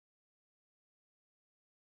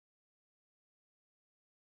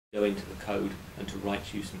go into the code and to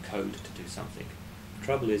write you some code to do something. The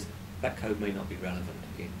trouble is that code may not be relevant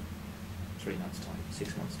in 3 months' time,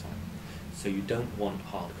 6 months' time. So you don't want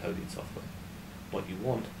hard-coded software. What you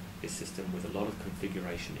want is a system with a lot of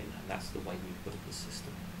configuration in, and that's the way we've built the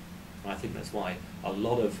system. And I think that's why a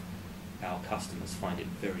lot of our customers find it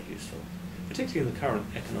very useful, particularly in the current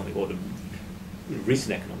economic, or the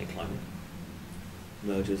recent economic climate.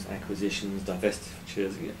 Mergers, acquisitions,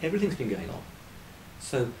 divestitures, everything's been going on.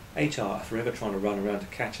 So HR are forever trying to run around to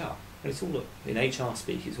catch up. And it's all, in HR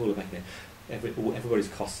speak, it's all about, everybody's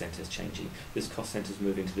cost centre is changing. This cost centre is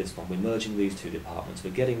moving to this one. We're merging these two departments. We're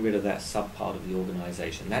getting rid of that sub-part of the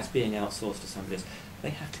organisation. That's being outsourced to somebody else. They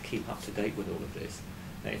have to keep up to date with all of this.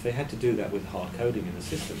 Now, if they had to do that with hard coding in the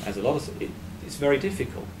system, as a lot of it's very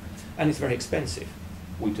difficult. And it's very expensive.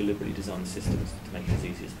 We deliberately designed systems to make it as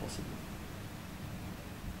easy as possible.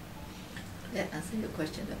 That answers your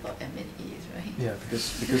question about M&Es, right? Yeah,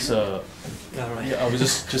 because yeah, I was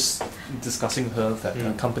just discussing with her that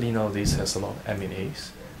a company nowadays has a lot of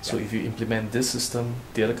M&As. So if you implement this system,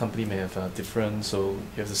 the other company may have a different, so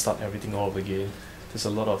you have to start everything all over again. There's a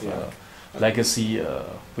lot of legacy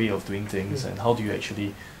way of doing things, and how do you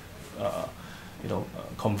actually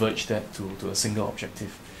converge that to a single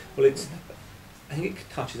objective? Well, I think it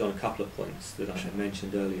touches on a couple of points that I had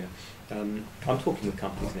mentioned earlier. I'm talking with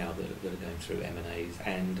companies now that are going through M&As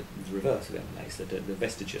and the reverse of M&As, the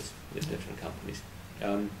vestiges with different companies.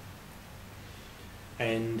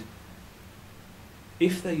 And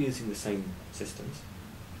if they're using the same systems,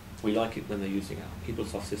 we like it when they're using our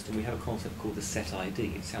PeopleSoft system. We have a concept called the set ID.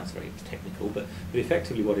 It sounds very technical, but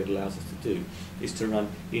effectively what it allows us to do is to run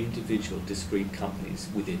individual discrete companies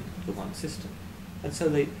within the one system. And so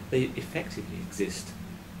they effectively exist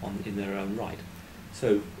in their own right.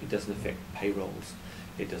 So it doesn't affect payrolls,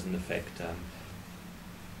 it doesn't affect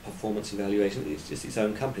performance evaluation, it's just its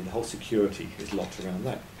own company. The whole security is locked around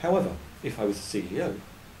that. However, if I was the CEO,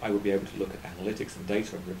 I would be able to look at analytics and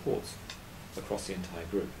data and reports across the entire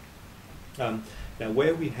group. Now,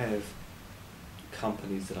 where we have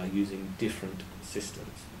companies that are using different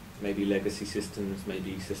systems, maybe legacy systems,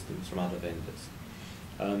 maybe systems from other vendors,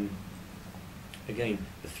 again,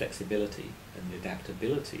 the flexibility and the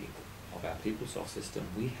adaptability of our PeopleSoft system,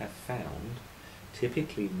 we have found,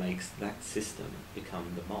 typically makes that system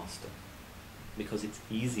become the master, because it's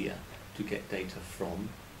easier to get data from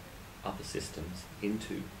other systems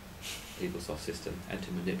into PeopleSoft system and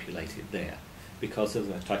to manipulate it there. Because of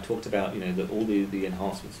that, I talked about, all the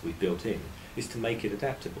enhancements we've built in is to make it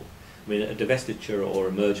adaptable. I mean, a divestiture or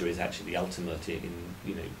a merger is actually the ultimate in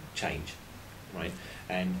change, right?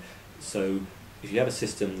 And so if you have a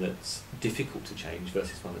system that's difficult to change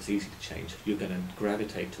versus one that's easy to change, you're going to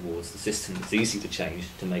gravitate towards the system that's easy to change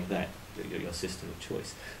to make that your system of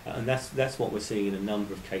choice. And that's what we're seeing in a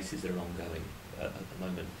number of cases that are ongoing at the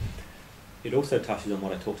moment. It also touches on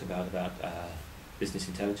what I talked about business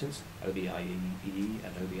intelligence, OBIE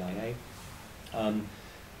and OBIA,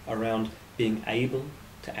 around being able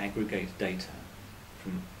to aggregate data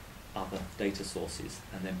from other data sources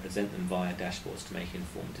and then present them via dashboards to make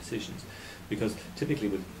informed decisions. Because typically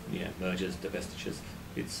with mergers, divestitures,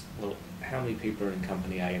 it's, well, how many people are in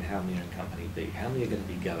company A and how many are in company B? How many are going to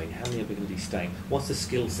be going? How many are going to be staying? What's the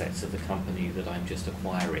skill sets of the company that I'm just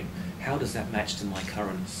acquiring? How does that match to my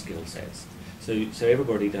current skill sets? So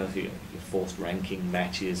everybody does your forced ranking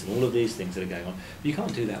matches and all of these things that are going on. But you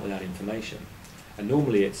can't do that without information. And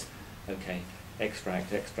normally it's, okay,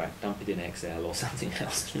 extract, dump it in Excel or something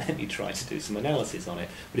else. Let me try to do some analysis on it.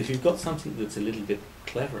 But if you've got something that's a little bit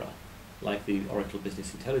cleverer, like the Oracle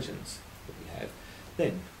Business Intelligence that we have,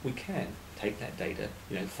 then we can take that data,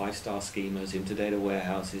 5-star schemas into data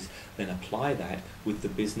warehouses, then apply that with the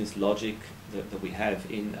business logic that we have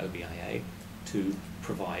in OBIA to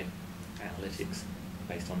provide analytics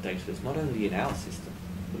based on data that's not only in our system,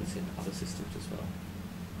 but it's in other systems as well.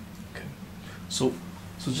 Okay. So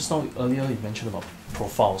just now, earlier you mentioned about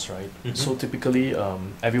profiles, right? Mm-hmm. So typically,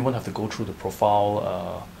 everyone have to go through the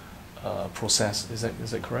profile process. Is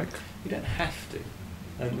that correct? You don't have to.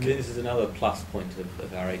 And this is another plus point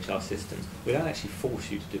of our HR systems. We don't actually force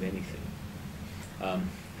you to do anything.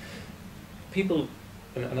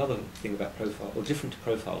 Another thing about profile, or different to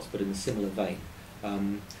profiles, but in a similar vein,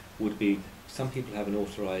 would be some people have an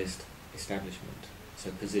authorized establishment,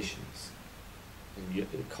 so positions, and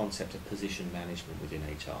the concept of position management within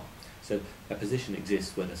HR. So a position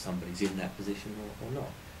exists whether somebody's in that position or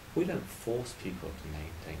not. We don't force people to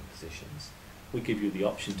maintain positions. We give you the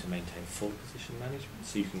option to maintain full position management,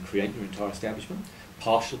 so you can create your entire establishment,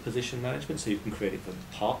 partial position management, so you can create it for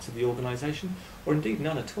parts of the organisation, or indeed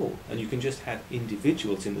none at all, and you can just have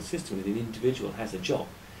individuals in the system, and an individual has a job.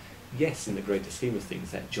 yes, in the greater scheme of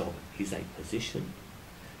things, that job is a position.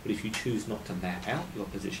 But if you choose not to map out your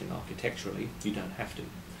position architecturally, you don't have to.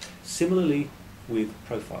 Similarly with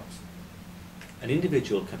profiles. An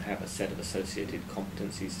individual can have a set of associated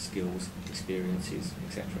competencies, skills, experiences,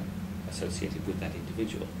 etc. associated with that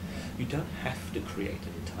individual. You don't have to create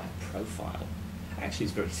an entire profile. Actually,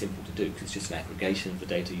 it's very simple to do because it's just an aggregation of the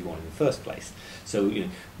data you want in the first place. So, you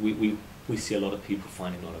know, we see a lot of people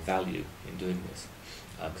finding a lot of value in doing this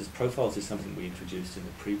because profiles is something we introduced in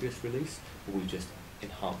the previous release, but we've just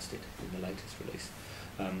enhanced it in the latest release.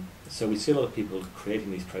 So we see a lot of people creating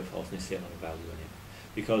these profiles and they see a lot of value in it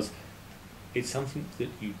because it's something that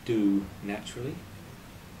you do naturally,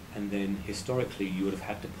 and then historically you would have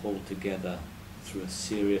had to pull together through a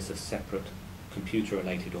series of separate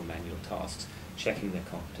computer-related or manual tasks, checking their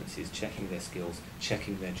competencies, checking their skills,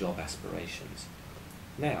 checking their job aspirations.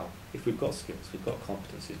 Now, if we've got skills, we've got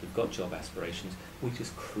competencies, we've got job aspirations, we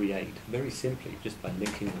just create, very simply, just by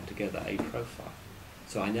linking them together, a profile.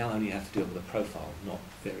 So I now only have to deal with a profile, not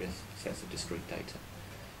various sets of discrete data.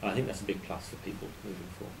 And I think that's a big plus for people moving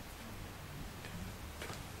forward.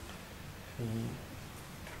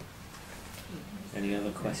 Any other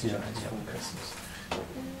questions?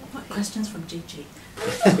 What questions from GG?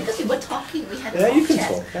 Because we were talking, we had a Yeah, long you can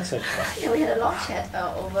chat. talk. That's okay. Yeah, we had a long chat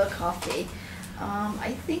over coffee.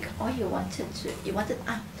 I think all you wanted to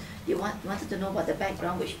know about the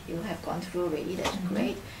background, which you have gone through already. That's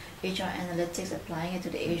great. HR analytics, applying it to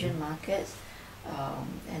the Asian markets,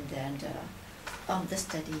 and then the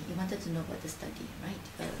study. You wanted to know about the study,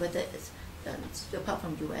 right? Whether it's apart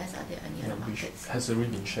from US, are there any other markets? Has already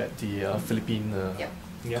been shared. The Philippine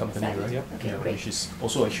company, exactly. right? Okay, Yeah, great. which is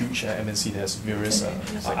also a huge MNC that has various.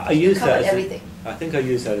 I use that as everything. I think I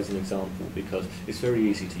use that as an example because it's very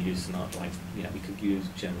easy to use smart, like, you know, we could use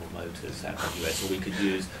General Motors out of the US, or we could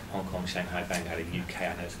use Hong Kong Shanghai Bank out of the UK.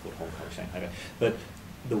 I know it's called Hong Kong Shanghai Bank, but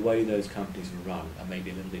the way those companies are run are maybe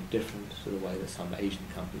a little bit different to the way that some Asian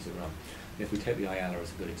companies are run. And if we take the IALA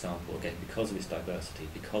as a good example, again, because of its diversity,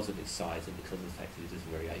 because of its size, and because of the fact that it is a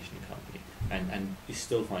very Asian company, and is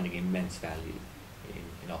still finding immense value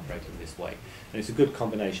in operating this way. And it's a good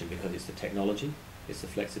combination because it's the technology, it's the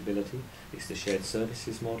flexibility, it's the shared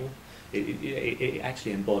services model. It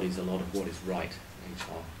actually embodies a lot of what is right in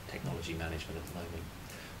HR technology management at the moment.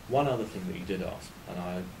 One other thing that you did ask, and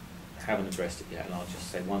I haven't addressed it yet, and I'll just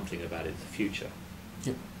say one thing about it, the future.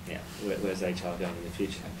 Yep. Yeah, where's HR going in the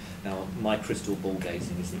future? Now, my crystal ball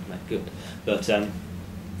gazing isn't that good, but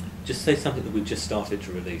just say something that we've just started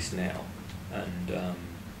to release now, and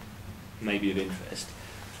maybe of interest.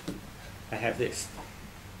 I have this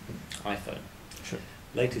iPhone. Sure.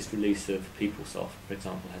 Latest release of PeopleSoft, for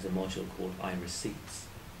example, has a module called iReceipts,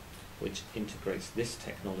 which integrates this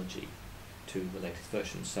technology to the latest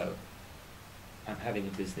version. So, I'm having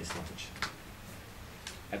a business lunch.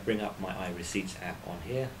 I bring up my iReceipts app on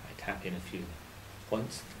here, I tap in a few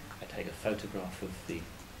points, I take a photograph of the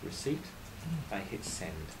receipt, I hit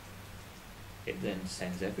send. It then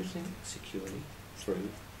sends everything securely through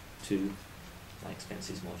to my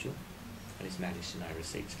expenses module, and it's managed in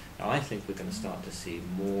iReceipts. Now I think we're going to start to see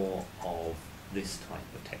more of this type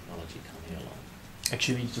of technology coming along.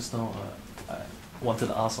 Actually, just now I wanted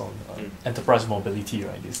to ask on enterprise mobility,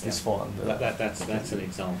 right? This fall under that's an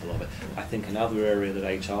example of it. I think another area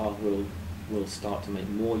that HR will start to make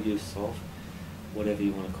more use of, whatever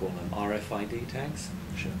you want to call them, RFID tags.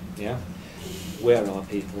 Sure. Yeah. Where are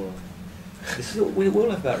people? This is we're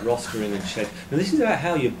all about rostering and shed. Now this is about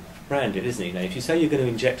how you brand it, isn't it? You know, if you say you're going to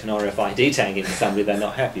inject an RFID tag into somebody, they're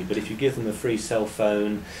not happy. But if you give them a free cell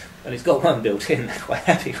phone, and it's got one built in, they're quite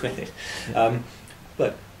happy with it.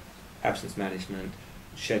 But absence management,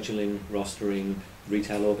 scheduling, rostering,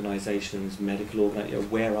 retail organisations, medical organisations,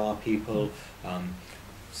 where are people?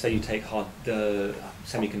 Say you take the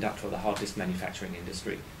semiconductor or the hard disk manufacturing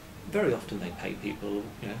industry. Very often they pay people,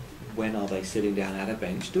 you know, when are they sitting down at a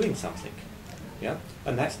bench doing something? Yeah,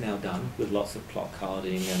 and that's now done with lots of clock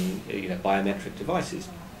carding and, you know, biometric devices.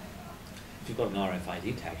 If you've got an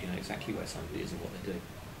RFID tag, you know exactly where somebody is and what they're doing.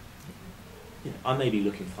 You know, I may be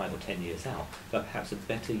looking 5 or 10 years out, but perhaps a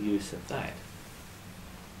better use of that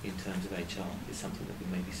in terms of HR is something that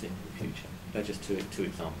we may be seeing in the future. They're just two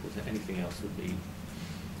examples. Anything else would be,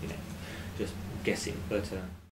 you know, just guessing. But